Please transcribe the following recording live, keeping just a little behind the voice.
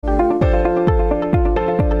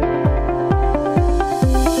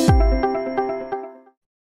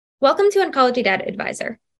Welcome to Oncology Data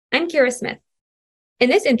Advisor. I'm Kira Smith.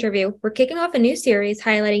 In this interview, we're kicking off a new series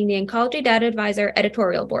highlighting the Oncology Data Advisor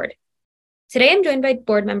Editorial Board. Today, I'm joined by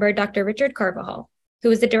board member Dr. Richard Carvajal,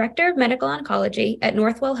 who is the Director of Medical Oncology at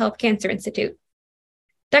Northwell Health Cancer Institute.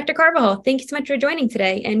 Dr. Carvajal, thank you so much for joining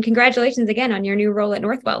today, and congratulations again on your new role at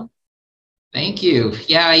Northwell. Thank you.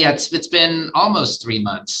 Yeah, it's been almost 3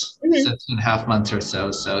 months, so 2.5 months or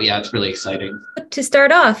so. So yeah, it's really exciting. To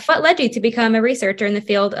start off, what led you to become a researcher in the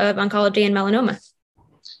field of oncology and melanoma?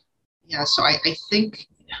 Yeah, so I think,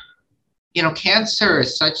 cancer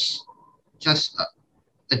is just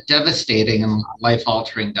a devastating and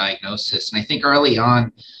life-altering diagnosis. And I think early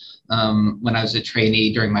on, when I was a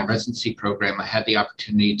trainee during my residency program, I had the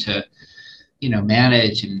opportunity to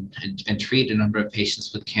manage and treat a number of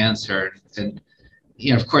patients with cancer. And,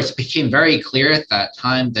 of course, it became very clear at that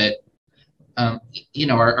time that,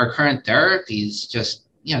 our current therapies just,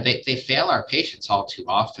 they fail our patients all too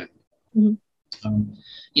often.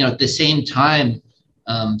 At the same time,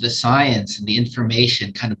 the science and the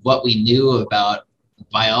information, kind of what we knew about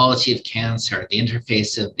biology of cancer, the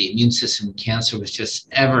interface of the immune system and cancer was just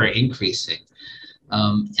ever increasing.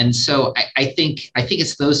 And so I think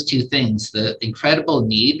it's those two things: the incredible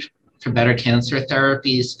need for better cancer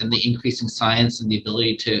therapies and the increasing science and the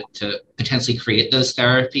ability to potentially create those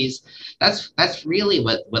therapies. That's really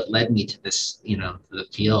what led me to this, the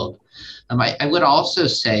field. I would also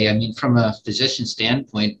say, from a physician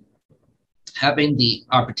standpoint, having the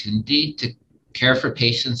opportunity to care for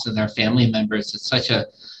patients and their family members at such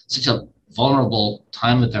a vulnerable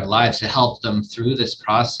time of their lives, to help them through this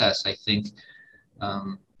process, I think,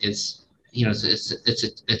 it's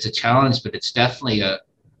a challenge, but it's definitely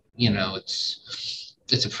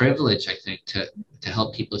it's a privilege, I think, to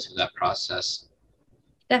help people through that process.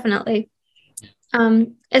 Definitely.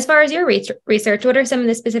 As far as your research, what are some of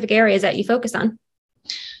the specific areas that you focus on?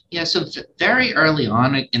 Yeah, so very early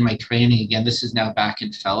on in my training, again, this is now back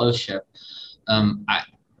in fellowship, I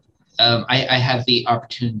had the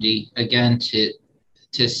opportunity again to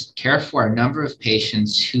care for a number of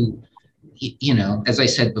patients who, as I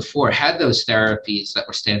said before, had those therapies that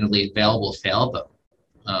were standardly available fail them.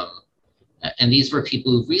 And these were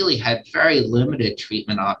people who really had very limited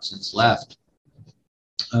treatment options left.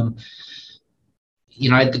 I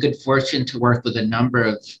had the good fortune to work with a number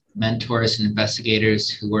of mentors and investigators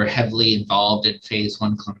who were heavily involved in phase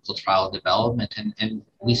 1 clinical trial development. And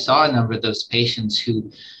we saw a number of those patients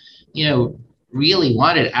who, really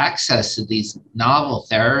wanted access to these novel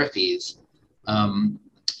therapies.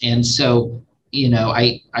 And so,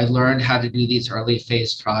 I learned how to do these early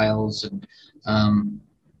phase trials and,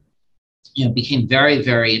 became very,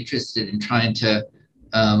 very interested in trying to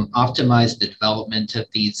optimize the development of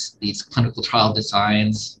these clinical trial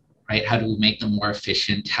designs, right? How do we make them more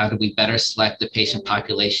efficient? How do we better select the patient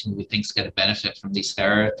population we think is going to benefit from these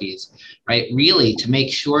therapies, right? Really to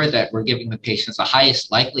make sure that we're giving the patients the highest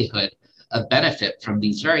likelihood of benefit from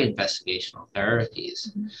these very investigational therapies.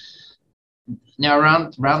 Now,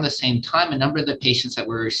 around the same time, a number of the patients that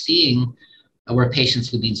we were seeing were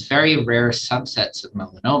patients with these very rare subsets of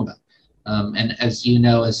melanoma. And as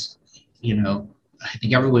I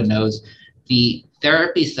think everyone knows, the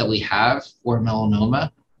therapies that we have for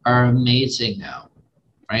melanoma are amazing now,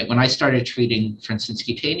 right? When I started treating, for instance,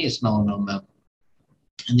 cutaneous melanoma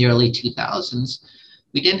in the early 2000s,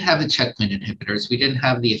 we didn't have the checkpoint inhibitors. We didn't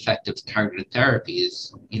have the effective targeted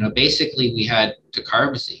therapies. Basically we had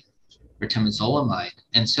Carvajal or temozolomide.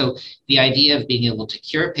 And so the idea of being able to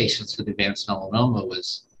cure patients with advanced melanoma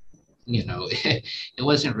was, it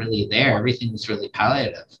wasn't really there. Everything was really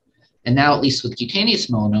palliative. And now, at least with cutaneous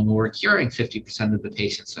melanoma, we're curing 50% of the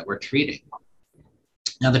patients that we're treating.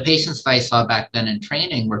 Now, the patients that I saw back then in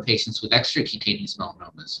training were patients with extracutaneous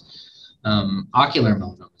melanomas, ocular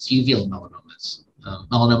melanomas, uveal melanomas,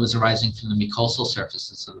 melanomas arising from the mucosal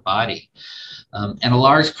surfaces of the body. And a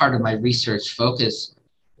large part of my research focus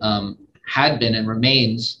had been and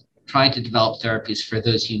remains trying to develop therapies for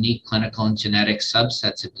those unique clinical and genetic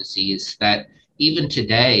subsets of disease that even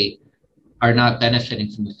today are not benefiting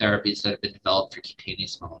from the therapies that have been developed for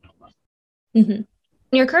cutaneous melanoma. In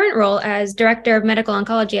your current role as Director of Medical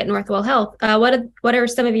Oncology at Northwell Health, what are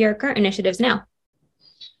some of your current initiatives now?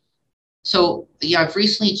 So, yeah, I've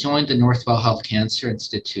recently joined the Northwell Health Cancer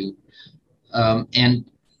Institute. And,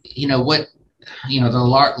 there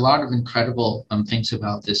are a lot of incredible things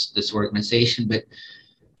about this organization, but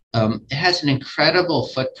it has an incredible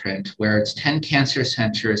footprint where it's 10 cancer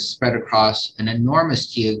centers spread across an enormous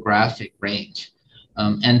geographic range.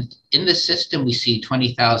 And in the system, we see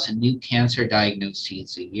 20,000 new cancer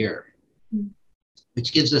diagnoses a year,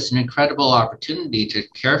 which gives us an incredible opportunity to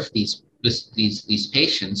care for these these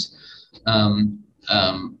patients,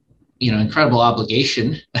 incredible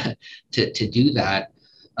obligation to do that.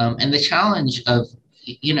 And the challenge of,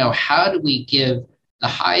 how do we give the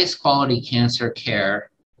highest quality cancer care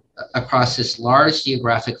across this large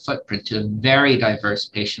geographic footprint to a very diverse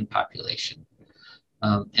patient population?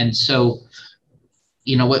 And so,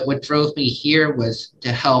 what drove me here was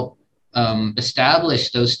to help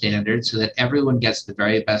establish those standards so that everyone gets the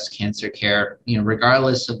very best cancer care,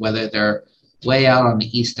 regardless of whether they're way out on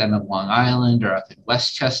the east end of Long Island or up in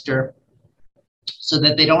Westchester, so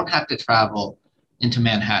that they don't have to travel into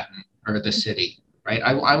Manhattan or the city, right?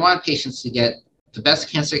 I want patients to get the best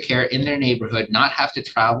cancer care in their neighborhood, not have to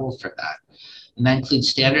travel for that. And that includes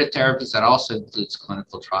standard therapies, that also includes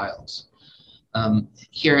clinical trials.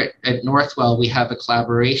 Here at Northwell, we have a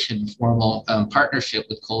collaboration, formal partnership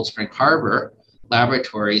with Cold Spring Harbor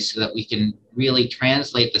Laboratories so that we can really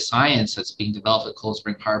translate the science that's being developed at Cold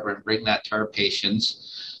Spring Harbor and bring that to our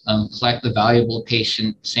patients, collect the valuable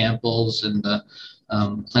patient samples and the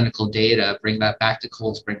clinical data, bring that back to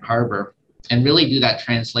Cold Spring Harbor, and really do that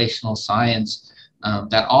translational science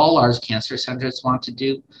that all large cancer centers want to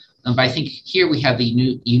do. But I think here we have the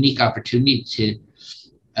unique opportunity to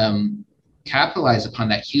capitalize upon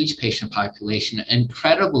that huge patient population,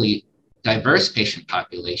 incredibly diverse patient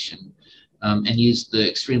population, and use the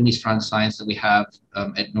extremely strong science that we have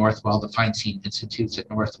at Northwell, the Feinstein Institutes at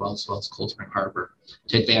Northwell, as well as Cold Spring Harbor,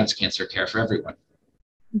 to advance cancer care for everyone.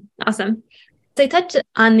 Awesome. So you touched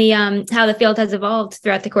on the how the field has evolved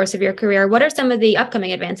throughout the course of your career. What are some of the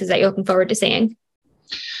upcoming advances that you're looking forward to seeing?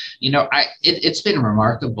 It's been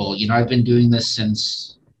remarkable. I've been doing this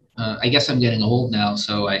since, I guess I'm getting old now,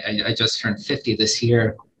 so I just turned 50 this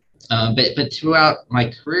year. But throughout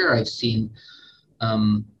my career, I've seen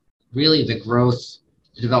really the growth,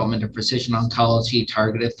 development of precision oncology,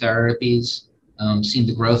 targeted therapies, seen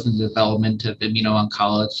the growth and development of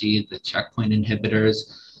immuno-oncology, the checkpoint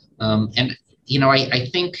inhibitors. And, I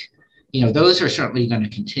think, those are certainly going to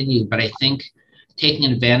continue, but I think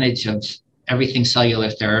taking advantage of everything cellular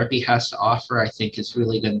therapy has to offer, I think, is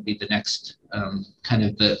really going to be the next kind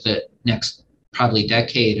of the next probably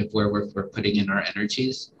decade of where we're putting in our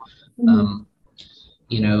energies. Mm-hmm.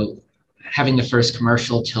 Having the first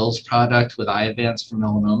commercial TILS product with Iovance for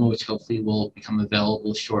melanoma, which hopefully will become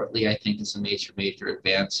available shortly, I think is a major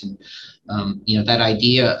advance. And, that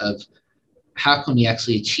idea of how can we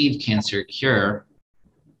actually achieve cancer cure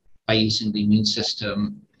by using the immune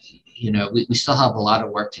system, we still have a lot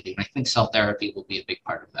of work to do. And I think cell therapy will be a big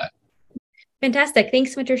part of that. Fantastic.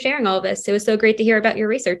 Thanks so much for sharing all of this. It was so great to hear about your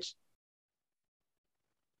research.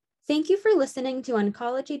 Thank you for listening to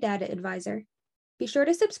Oncology Data Advisor. Be sure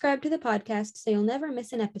to subscribe to the podcast so you'll never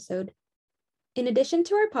miss an episode. In addition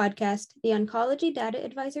to our podcast, the Oncology Data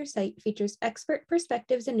Advisor site features expert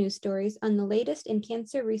perspectives and news stories on the latest in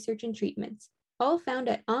cancer research and treatments, all found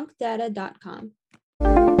at oncdata.com.